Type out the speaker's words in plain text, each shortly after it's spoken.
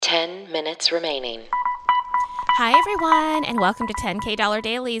10 minutes remaining. Hi, everyone, and welcome to $10K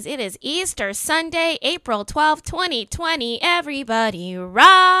Dailies. It is Easter Sunday, April 12th, 2020. Everybody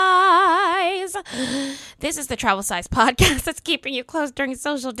rise. This is the travel size podcast that's keeping you close during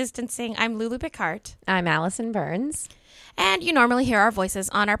social distancing. I'm Lulu Picard. I'm Allison Burns. And you normally hear our voices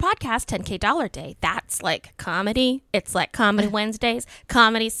on our podcast, 10K Dollar Day. That's like comedy. It's like Comedy Wednesdays,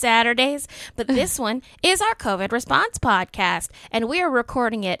 Comedy Saturdays. But this one is our COVID response podcast. And we are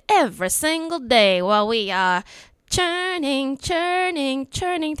recording it every single day while we are churning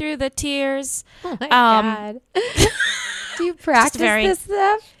through the tears. Oh my God. Do you practice this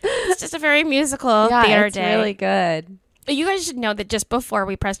stuff? It's just a very musical theater it's day. Really good. You guys should know that just before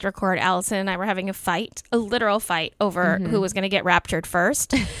we pressed record, Allison and I were having a literal fight over who was going to get raptured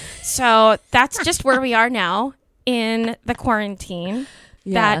first. So that's just where we are now in the quarantine,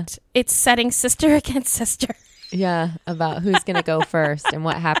 that it's setting sister against sister. Yeah, about who's going to go first and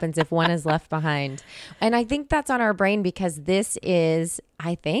what happens if one is left behind. And I think that's on our brain because this is,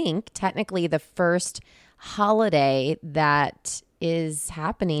 I think, technically the first holiday that is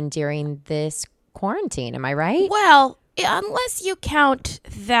happening during this quarantine. Am I right? Well, unless you count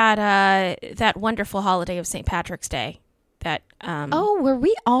that wonderful holiday of St. Patrick's Day. Were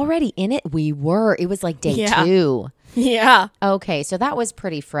we already in it? We were. It was like day 2. Yeah. Okay, so that was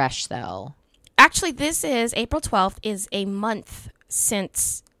pretty fresh, though. Actually, this is April 12th is a month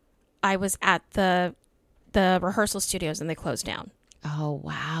since I was at the rehearsal studios and they closed down. Oh,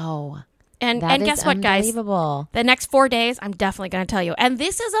 wow. And guess what, guys? The next 4 days, I'm definitely going to tell you. And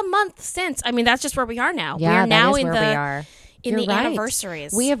this is a month since. I mean, that's just where we are now. Yeah, we're now that is in where we are. In You're the right.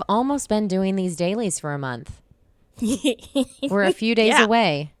 anniversaries. We have almost been doing these dailies for a month. We're a few days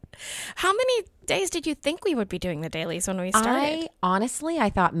away. How many days did you think we would be doing the dailies when we started? I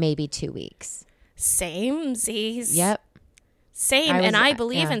thought maybe 2 weeks. Same, Z's. Yep. Same. I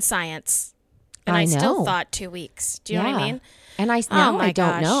believe in science. And I still thought 2 weeks. Do you know what I mean? And I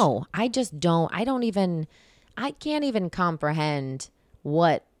don't know. I just don't. I can't even comprehend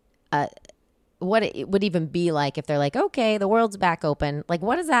what it would even be like if they're like, okay, the world's back open. Like,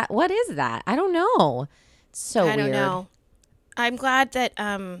 what is that? What is that? I don't know. It's so weird. I don't know. I'm glad that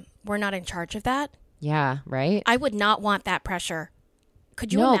we're not in charge of that. Yeah, right? I would not want that pressure.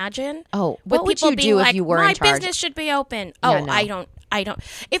 Could you imagine? Oh, what would you do if you were in charge? My business should be open. Oh, yeah, no. I don't.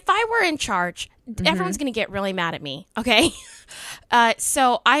 If I were in charge, everyone's going to get really mad at me. Okay.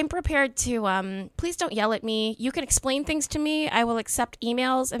 So I'm prepared to, please don't yell at me. You can explain things to me. I will accept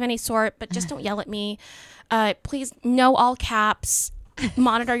emails of any sort, but just don't yell at me. Please, no all caps.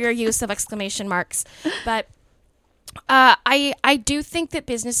 Monitor your use of exclamation marks. But I do think that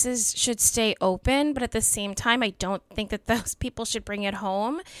businesses should stay open, but at the same time, I don't think that those people should bring it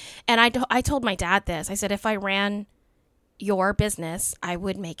home. And I told my dad this. I said, if I ran your business, I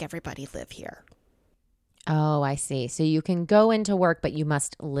would make everybody live here. Oh, I see. So you can go into work, but you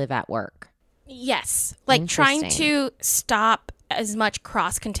must live at work. Yes. Like trying to stop as much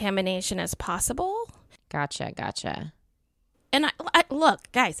cross-contamination as possible. Gotcha. And I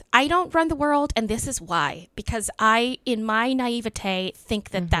look, guys, I don't run the world, and this is why. Because I, in my naivete, think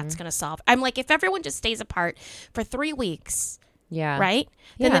that that's going to solve. I'm like, if everyone just stays apart for 3 weeks, right?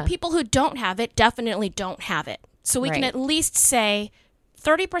 Then the people who don't have it definitely don't have it. So we can at least say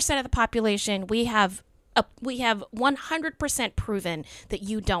 30% of the population, we have 100% proven that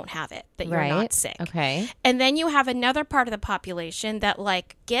you don't have it, that you're not sick. Okay. And then you have another part of the population that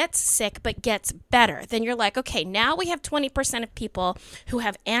like gets sick but gets better. Then you're like, okay, now we have 20% of people who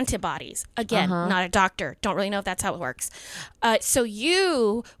have antibodies. Again, not a doctor. Don't really know if that's how it works. So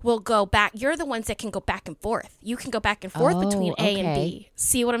you will go back. You're the ones that can go back and forth. You can go back and forth between A and B.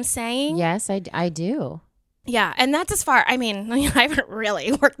 See what I'm saying? Yes, I do. Yeah, and that's as far, I haven't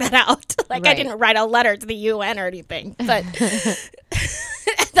really worked that out. Like, I didn't write a letter to the UN or anything, but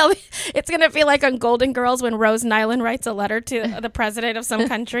it's going to feel like on Golden Girls when Rose Nyland writes a letter to the president of some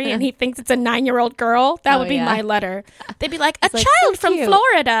country and he thinks it's a 9-year-old girl. That would be my letter. They'd be like, a child from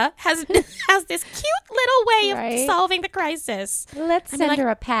Florida has this cute little way of solving the crisis. Let's send her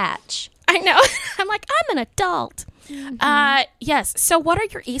a patch. I know. I'm like, I'm an adult. Yes. So what are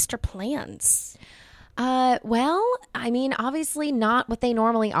your Easter plans? Well, obviously not what they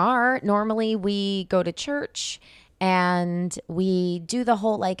normally are. Normally we go to church and we do the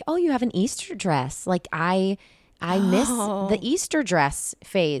whole like, oh, you have an Easter dress. Like I miss the Easter dress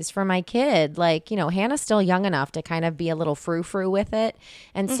phase for my kid. Like, Hannah's still young enough to kind of be a little frou-frou with it.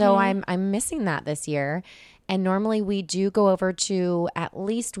 And so I'm missing that this year. And normally we do go over to at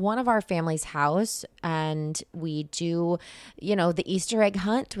least one of our family's house and we do, the Easter egg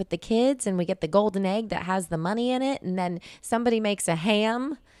hunt with the kids, and we get the golden egg that has the money in it. And then somebody makes a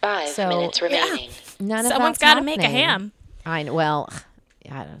ham. 5 minutes remaining. Someone's got to make a ham. Well,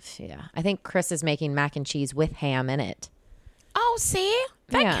 I think Chris is making mac and cheese with ham in it. Oh, see?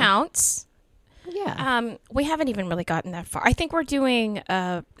 That counts. Yeah. We haven't even really gotten that far. I think we're doing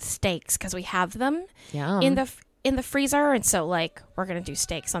steaks because we have them in the freezer, and so we're gonna do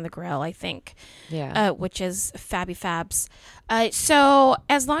steaks on the grill, I think. Yeah. Which is Fabby Fabs. So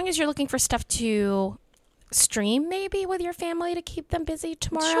as long as you're looking for stuff to stream, maybe with your family to keep them busy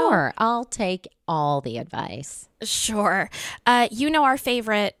tomorrow. Sure, I'll take all the advice. Sure. Our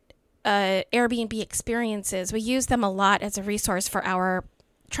favorite Airbnb experiences. We use them a lot as a resource for our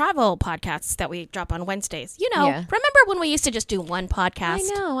travel podcasts that we drop on Wednesdays. Remember when we used to just do one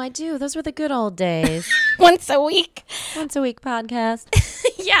podcast? I know, I do. Those were the good old days. Once a week podcast.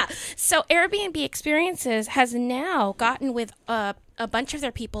 Yeah. So Airbnb Experiences has now gotten with a bunch of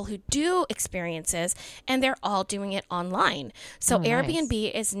their people who do experiences, and they're all doing it online. So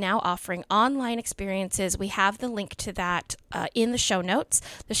Airbnb is now offering online experiences. We have the link to that in the show notes.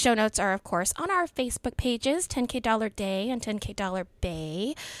 The show notes are, of course, on our Facebook pages, $10K Day and $10K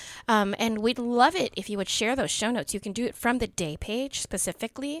Bay. And we'd love it if you would share those show notes. You can do it from the day page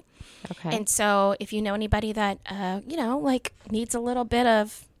specifically. Okay. And so if you know anybody that, needs a little bit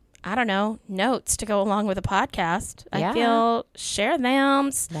of, notes to go along with a podcast, I feel share them.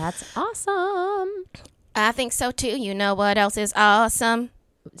 That's awesome. I think so too. You know what else is awesome?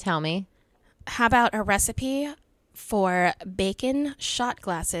 Tell me. How about a recipe for bacon shot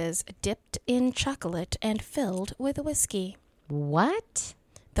glasses dipped in chocolate and filled with whiskey? What?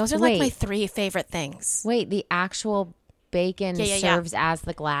 Those are my 3 favorite things. Wait, the actual bacon serves as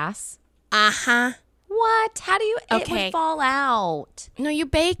the glass? Uh-huh. What? How do you? It would fall out. No, you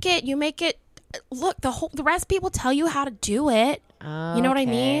bake it. You make it. Look, the recipe will tell you how to do it. Okay. You know what I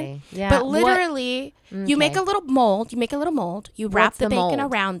mean? Yeah. But literally, you make a little mold. You wrap the bacon mold?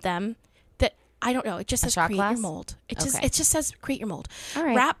 around them. I don't know. It just says create your mold. It just says create your mold. All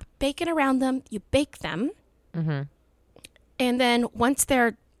right. Wrap bacon around them. You bake them. Mm-hmm. And then once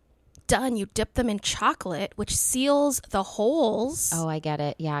they're done, you dip them in chocolate, which seals the holes. Oh, I get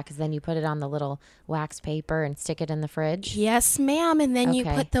it. Yeah, because then you put it on the little wax paper and stick it in the fridge. Yes, ma'am. And then you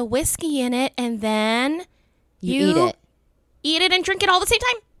put the whiskey in it, and then you eat it. Eat it and drink it all at the same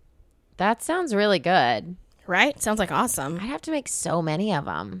time. That sounds really good. Right? Sounds like awesome. I'd have to make so many of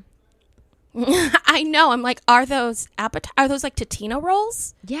them. I know. I'm like, are those like Totino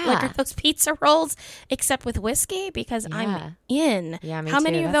rolls? Yeah. Like, are those pizza rolls except with whiskey? Because I'm in. Yeah, me How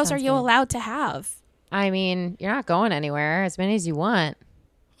many too. of That those are sounds you good. allowed to have? I mean, you're not going anywhere. As many as you want.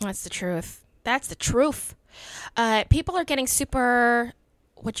 That's the truth. That's the truth. People are getting super,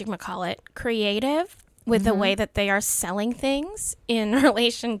 creative with the way that they are selling things in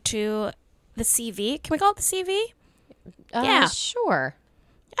relation to the CV. Can we call it the CV? Yeah. Sure.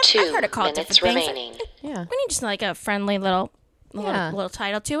 I've heard it called 2 minutes different things. remaining. Yeah. We need just like a friendly little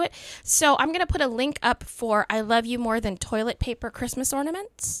title to it. So I'm going to put a link up for I Love You More Than Toilet Paper Christmas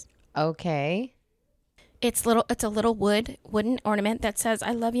ornaments. Okay. It's a little wooden ornament that says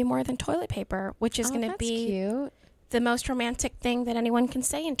I love you more than toilet paper, which is going to be cute. The most romantic thing that anyone can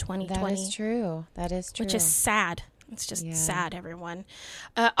say in 2020. That is true. Which is sad. It's just sad, everyone.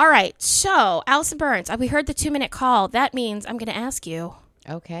 All right. So, Allison Burns, we heard the 2-minute call. That means I'm going to ask you.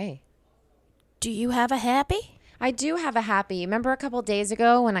 Okay. Do you have a happy? I do have a happy. Remember a couple days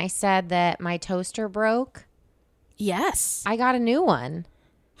ago when I said that my toaster broke? Yes. I got a new one.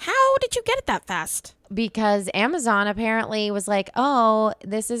 How did you get it that fast? Because Amazon apparently was like, oh,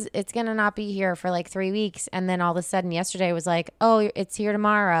 it's going to not be here for like 3 weeks. And then all of a sudden yesterday was like, oh, it's here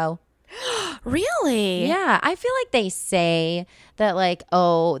tomorrow. Really? Yeah. I feel like they say that like,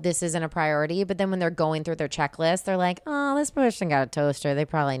 oh, this isn't a priority. But then when they're going through their checklist, they're like, oh, this person got a toaster. They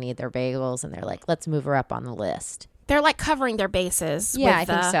probably need their bagels. And they're like, let's move her up on the list. They're like covering their bases. Yeah, with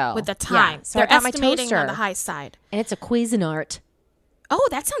I think so. With the time. Yeah. So they're I got my estimating toaster on the high side. And it's a Cuisinart. Oh,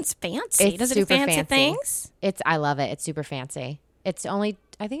 that sounds fancy. Does it do fancy things? I love it. It's super fancy. I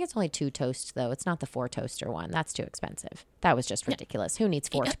think it's only 2 toasts though. It's not the 4 toaster one. That's too expensive. That was just ridiculous. Who needs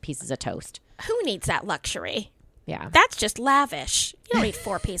 4 pieces of toast? Who needs that luxury? Yeah. That's just lavish. You don't need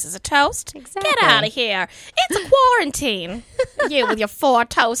 4 pieces of toast. Exactly. Get out of here. It's a quarantine. You with your 4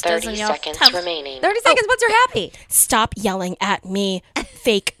 toasters 30 and your seconds toast. remaining. 30 seconds. What's your happy? Stop yelling at me,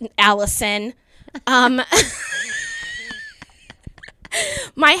 fake Allison.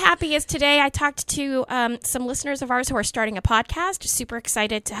 My happy is today I talked to some listeners of ours who are starting a podcast. Super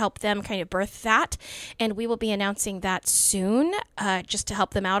excited to help them kind of birth that. And we will be announcing that soon just to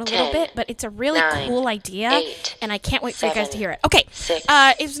help them out a little bit. But it's a really cool idea. 8, and I can't wait for you guys to 7, hear it. Okay. 6,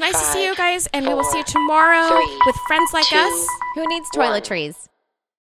 it was nice to see you guys. And we will see you tomorrow 3, with friends like 2, us. Who needs One. toiletries?